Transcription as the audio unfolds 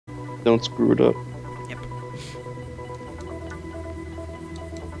Don't screw it up. Yep.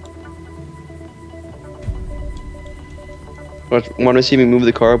 Want to see me move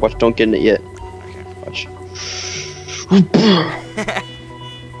the car? Watch, don't get in it yet. Okay. Watch.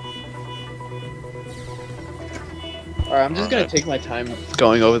 Alright, I'm just gonna take my time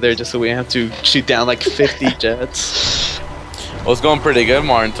going over there just so we have to shoot down like 50 jets. Well, it's going pretty good,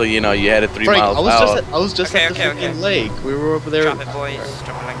 Mar, until you know you had it 3 Frank, miles I was just Okay, at the okay, freaking okay. lake. We were over there. Drop it, boys.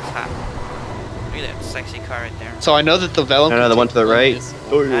 Drop it like it's hot. Look at that sexy car right there. So I know that the Velum. No, the one to the right. I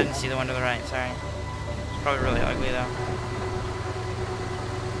didn't see the one to the right, sorry. It's probably really ugly though.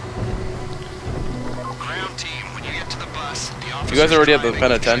 Ground team, when you get to the bus, the You guys are already at the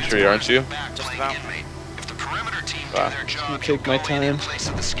penitentiary, aren't you? Just about. If the perimeter team do Ah. their job, Take my time. in place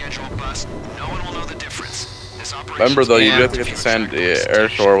of the scheduled bus, no one will know the difference. This operation Remember though, you Yeah. do have to get to Sand Air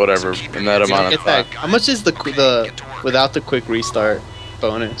Shore or whatever in that amount of Get that. time. How much is the without the quick restart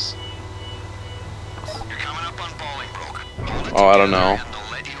bonus? You're coming up on Bolingbroke. Hold it Oh, I don't together know. and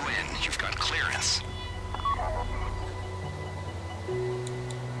they'll let you in. You've got clearance.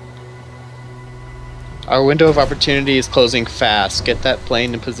 Our window of opportunity is closing fast. Get that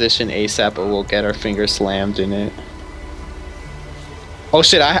plane in position ASAP, or we'll get our fingers slammed in it. Oh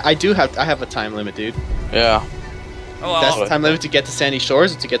shit! I have a time limit, dude. Yeah. Oh, That's well, the time limit to get to Sandy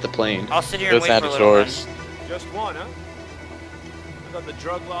Shores or to get the plane. I'll sit here Go and wait for a Sandy little Shores. bit. Just one, huh? I thought the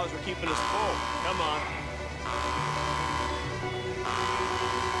drug laws were keeping us full. Come on.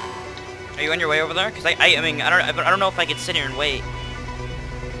 Are you on your way over there? Cause I mean, I don't know if I could sit here and wait.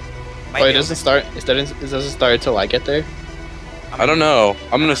 Might Oh, it be doesn't start. It doesn't start until I get there. I don't know.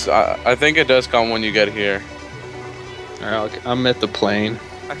 I think it does come when you get here. Alright, I'm at the plane.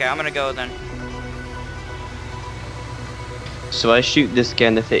 Okay, I'm gonna go then. So I shoot this guy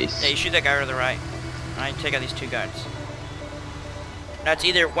in the face. Yeah, you shoot that guy to the right. And I take out these two guards. Now it's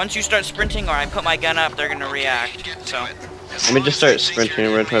either once you start sprinting or I put my gun up, they're gonna react. So Let me just start sprinting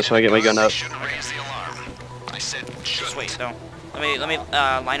and run so I get my gun up. Shouldn't raise the alarm. I said just wait though. Let me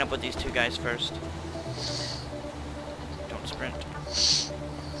line up with these two guys first. Don't sprint.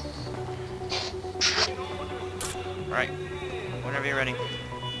 Right. Whenever you're ready.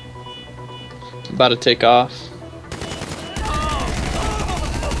 About to take off.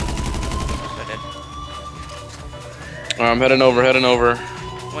 So dead. I'm heading over.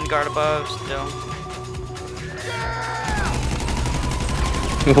 One guard above still.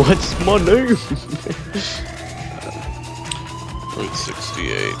 What's my name? Route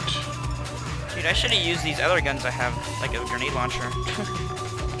 68. Dude, I should have used these other guns I have, like a grenade launcher.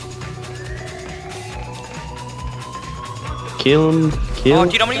 Kill him. Kill. Oh,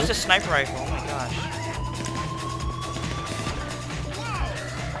 dude, I'm gonna use a sniper rifle. Oh my gosh.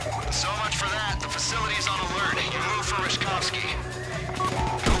 so much for that. The facility's on alert. You move for Rishkovsky.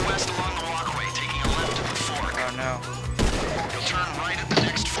 Go west along the walkway, taking a left at the fork. Oh no. You'll turn right at the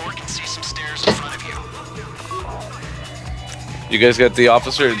next fork and see some stairs in front of you. You guys got the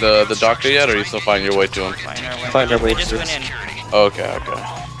officer, the doctor yet, or are you still finding your way to him? Find our way I just through. went in. Okay.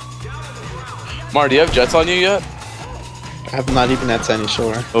 Mar, do you have jets on you yet? I'm not even at Sandy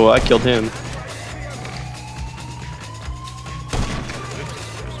Shore. Oh, I killed him.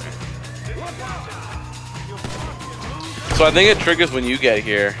 So I think it triggers when you get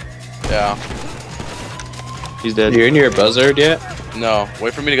here. Yeah. He's dead. You're in your buzzard yet? No,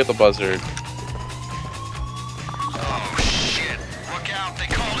 wait for me to get the buzzard. Oh shit. Look out, they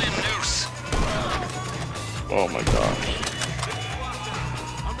called in Noose. Oh my gosh.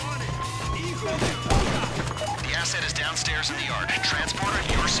 The asset is downstairs in the yard. Transporter,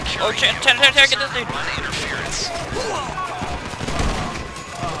 you're secure. Oh shit, get this dude. Run interference.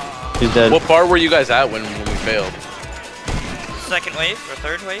 He's dead. What part were you guys at when we failed? Second wave or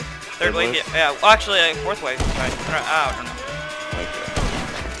third wave? Third wave? wave? Yeah. Well, actually, fourth wave. Sorry. I don't know. Okay.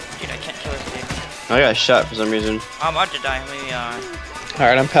 Dude, I can't kill this dude. I got shot for some reason. I'm about to die. Let me,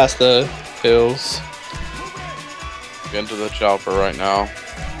 Alright, I'm past the hills. Get into the chopper right now.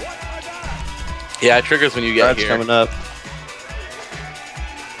 Yeah, it triggers when you get Guard's here. coming up.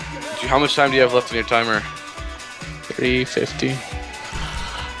 How much time do you have left on your timer? 350.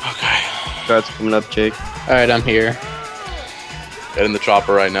 Okay. Guard's coming up, Jake. Alright, I'm here. Get in the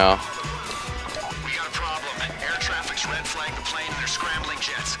chopper right now. We got a problem. Air traffic's red flagged the plane and they're scrambling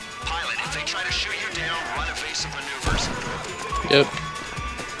jets. Pilot, if they try to shoot you down, run evasive maneuvers. Yep.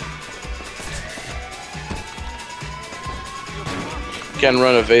 Can't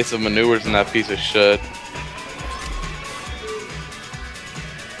run evasive maneuvers in that piece of shit.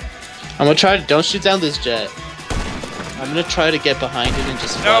 I'm gonna try to don't shoot down this jet. I'm gonna try to get behind it and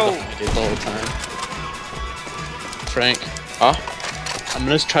just fly No. behind it the whole time. Frank, Huh? I'm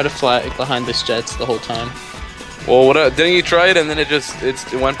gonna try to fly behind this jets the whole time. Well, what? Didn't you try it and then it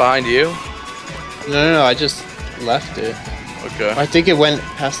went behind you? No, I just left it. Okay. I think it went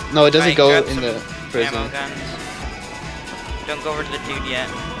past. No, it doesn't Alright, go grab in some the prison. ammo guns. Don't go over to the dude yet.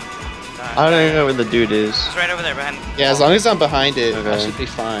 I don't even know where the dude is. It's right over there behind. Yeah, as long as I'm behind it, I Okay. should be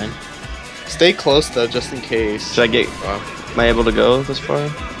fine. Stay close though, just in case. Should I get? Am I able to go this far?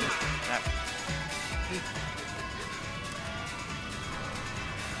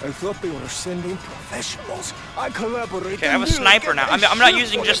 I thought they were sending professionals. I collaborate. Okay, I have a sniper now. I'm not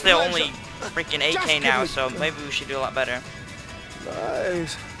using just the only freaking AK now, so maybe we should do a lot better.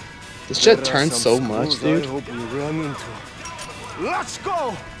 Nice. This jet turns so much, dude. I hope we run into. Let's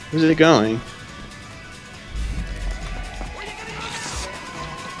go. Where's it going?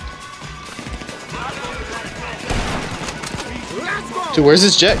 Dude, where's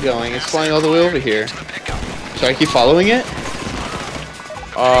this jet going? It's flying all the way over here. Should I keep following it?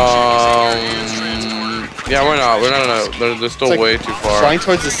 Yeah, we're not. They're still It's like way too far. Flying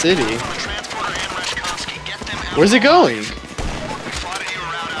towards the city. Where's it going?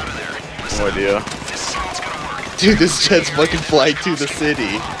 No idea. Dude, this jet's fucking flying to the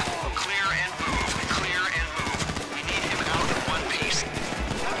city.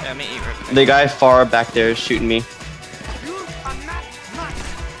 Yeah, me eat The guy far back there is shooting me.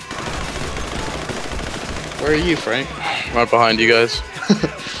 Where are you, Frank? Right behind you guys.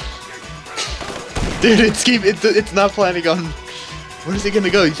 Dude, it's not planning on. Where's it gonna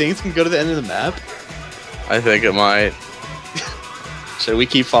go? You think it's gonna go to the end of the map? I think it might. Should we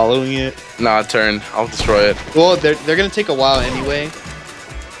keep following it? Nah, turn. I'll destroy it. Well, they're gonna take a while anyway.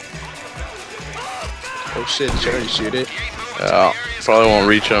 Oh shit! Should I shoot it? Yeah, probably won't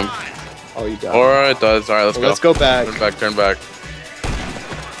reach him. Oh, you got it. Or it does. All right, let's Well, go. let's go back. Turn back. Turn back.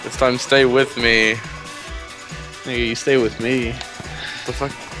 This time, stay with me. Nigga, you stay with me. What the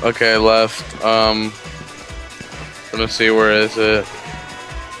fuck? Okay, left. Gonna see where is it.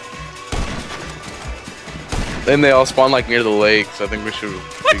 Then they all spawn like near the lake, so I think we should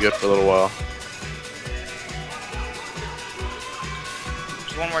be good for a little while.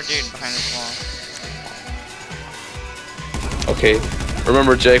 There's one more dude behind this wall. Okay.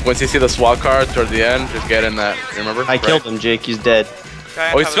 Remember, Jake, once you see the SWAT car toward the end, just get in that. You remember? I killed him, Jake. He's dead.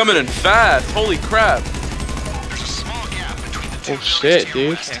 Okay, Oh, he's coming in fast. Holy crap. Oh shit,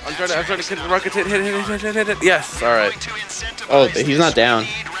 dude. I'm trying to hit the rocket. Hit. Yes, alright. Oh, he's not down.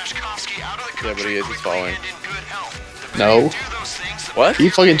 Yeah, but he is. He's falling. No. What? He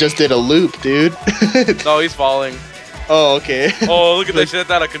fucking just did a loop, dude. No, he's falling. Oh, okay. Oh, look at that shit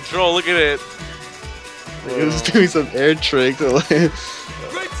out of control. Look at it. He was doing some air trick. Am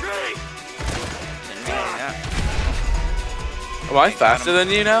I faster than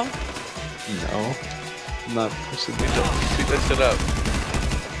you now? No. I'm not pushing the Speed that shit up.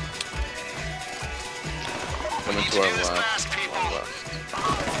 Coming to our left.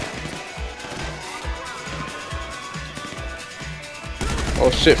 Oh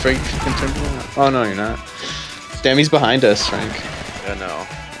shit, Frank, you can turn around. Oh no, you're not. Damn, he's behind us, Frank. Yeah, no.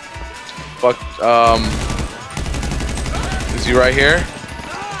 Fuck, is he right here?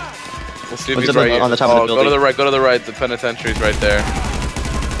 We'll see if What's he's up right here. on the top of the Go to building? the right, go to the right. The penitentiary's right there.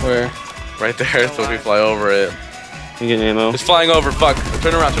 Where? Right there, so if we fly over it. You get ammo. It's flying over, fuck.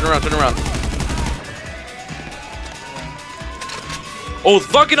 Turn around. Oh,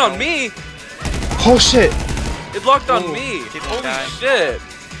 it's locking on me! Oh shit! It locked on me! People Holy die. shit!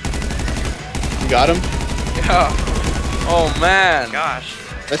 You got him? Yeah. Oh man. Gosh.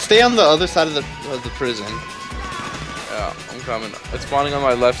 Let's stay on the other side of the prison. Yeah, I'm coming. It's spawning on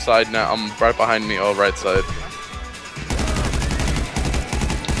my left side now. I'm right behind me. Oh, right side.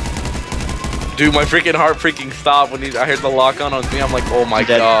 Dude, my freaking heart freaking stopped when I heard the lock on me. I'm like, oh my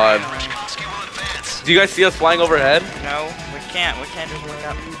god. Do you guys see us flying overhead? No, we can't. We can't just look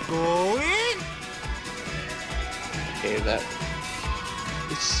up. Okay, that.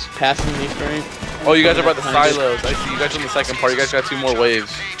 It's passing me, Frank. Oh, you guys are by the silos. I see you guys on the second part. You guys got 2 more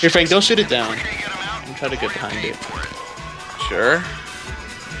waves. Here, Frank, don't shoot it down. I'm trying to get behind it. Sure.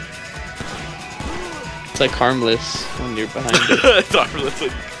 It's like harmless when you're behind it. It's harmless.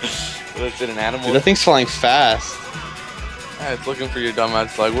 It's an animal. Dude, that thing's flying fast. Yeah, it's looking for your dumb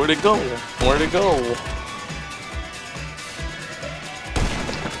ass. Like, where'd it go? Where'd it go?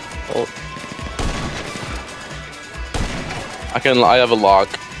 Oh. I have a lock.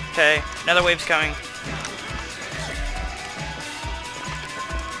 Okay, another wave's coming.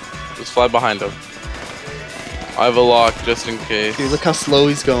 Just fly behind him. I have a lock just in case. Dude, look how slow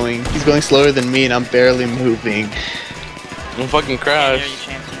he's going. He's going slower than me and I'm barely moving. Don't fucking Yeah, crash. you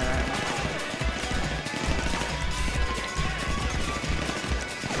chancing that.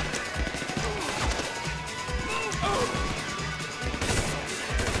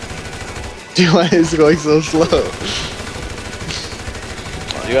 Dude, why is it going so slow?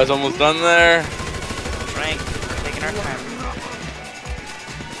 You guys almost done there? Frank, we're taking our time.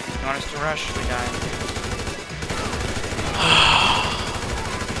 You want us to rush? We die.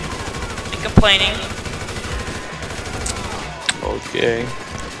 Be complaining. Okay.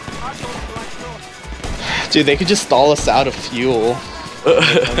 Dude, they could just stall us out of fuel.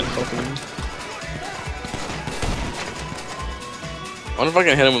 I wonder if I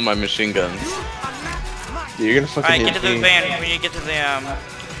can hit him with my machine guns. Dude, you're gonna fucking Alright, hit get to the me. van. We need to get to the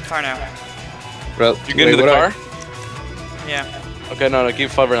car now. Bro, You get into the car? Yeah. Okay, no,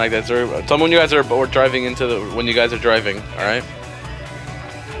 keep hovering like that. So, tell me when you guys are driving into the when you guys are driving. All right.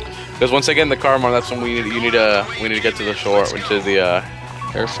 Because once I get in the car, more that's when we need to get to the shore, which is the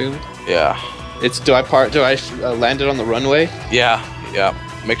airfield. Yeah. It's do I land it on the runway? Yeah. Yeah.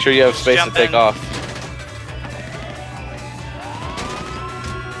 Make sure you have space to take off.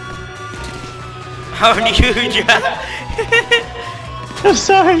 How do you I'm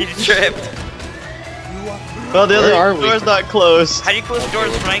sorry. You tripped. Well, the Where are other we? door's not closed. How do you close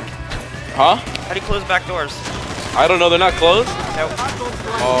doors, Frank? Huh? How do you close back doors? I don't know. They're not closed. Nope.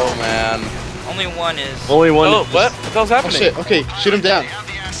 Oh man. Only one is. Only one. Oh, what? What the hell's Oh happening? shit, okay, shoot him down.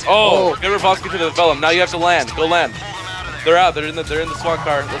 Oh, get Ravoski to the Vellum. Now you have to land. Go land. They're out. They're in the SWAT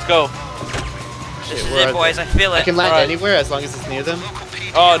car. Let's go. This is where it, are boys. I feel I it. can land Alright. anywhere as long as it's near them.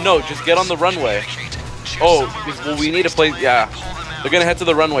 No, just get on the runway. Oh, well, we need a place. Yeah, they're gonna head to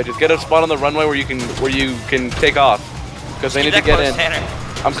the runway. Just get a spot on the runway where you can take off, because they need to get in.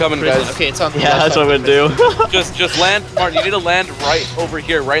 I'm coming, guys. Okay, it's on the Yeah, that's what I'm gonna do. Just land, Martin. You need to land right over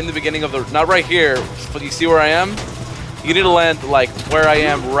here, right in the beginning of the. Not right here, but you see where I am. You need to land like where I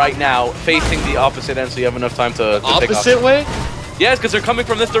am right now, facing the opposite end, so you have enough time to take off. Opposite way? Yes, because they're coming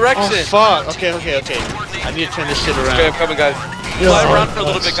from this direction. Oh fuck. Okay. I need to turn this shit around. Okay, I'm coming, guys. Fly around for a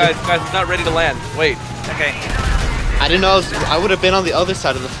little bit, guys. Guys, it's not ready to land. Wait. Okay. I didn't know I would have been on the other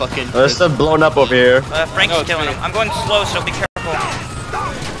side of the fucking. There's stuff blown up over here. Frank's No, it's killing me. him. I'm going slow, so be careful.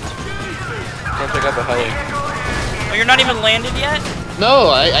 Go check out the heli. Oh, you're not even landed yet? No,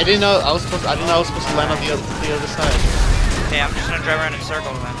 I didn't know I was supposed. I didn't know I was supposed to land on the other side. Okay, I'm just gonna drive around in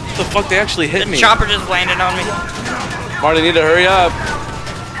circles then. What the fuck? They actually hit The me. chopper just landed on me. Martin, you need to hurry up.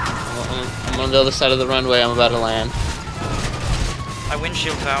 I'm on the other side of the runway. I'm about to land. My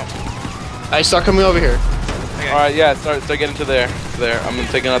windshield's out. I start coming over here. Okay. All right, yeah, start getting to there. There, I'm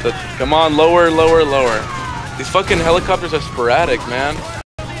taking out the. Come on, lower. These fucking helicopters are sporadic, man.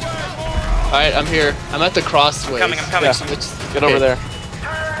 All right, I'm here. I'm at the crossway. I'm coming. Yeah. Get over there.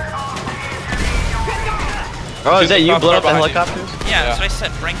 Oh, is that you Cop blowing car up the behind you. helicopters? Yeah, that's what I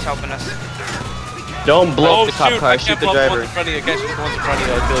said. Frank's helping us. Don't blow up the cop shoot, car. I Shoot can't the blow up the ones driver. in front of you. I can't shoot the ones in front of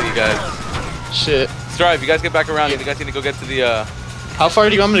you. I'll kill you guys. Shit. Let's drive. You guys get back around. You guys need to go get to the. How far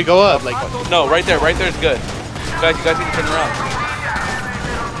do you want me to go up? Like, No, right there. Right there is good. Guys, you guys need to turn around.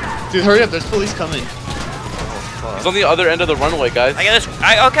 dude, hurry up. There's police coming. It's on the other end of the runway, guys. I got this.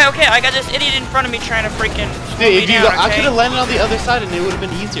 Okay. I got this idiot in front of me trying to freaking. slow Dude, me if you, down, I okay? could have landed on the other side and it would have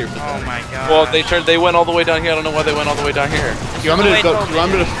been easier for Oh them. my god. Well, they went all the way down here. I don't know why they went all the way down here. Do you want me to go? Do you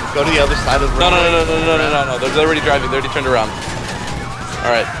want me to go to the other side of the No. runway? They're already driving. They already turned around. All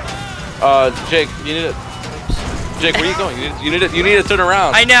right. Jake, you need to. Jake, where are you going? You need to turn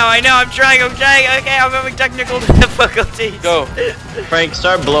around. I know. I'm trying. Okay, I'm having technical difficulties. Go. Frank,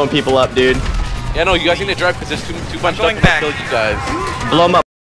 start blowing people up, dude. Yeah, no, you guys need to drive because there's too much stuff going to back. kill you guys. Blow them up.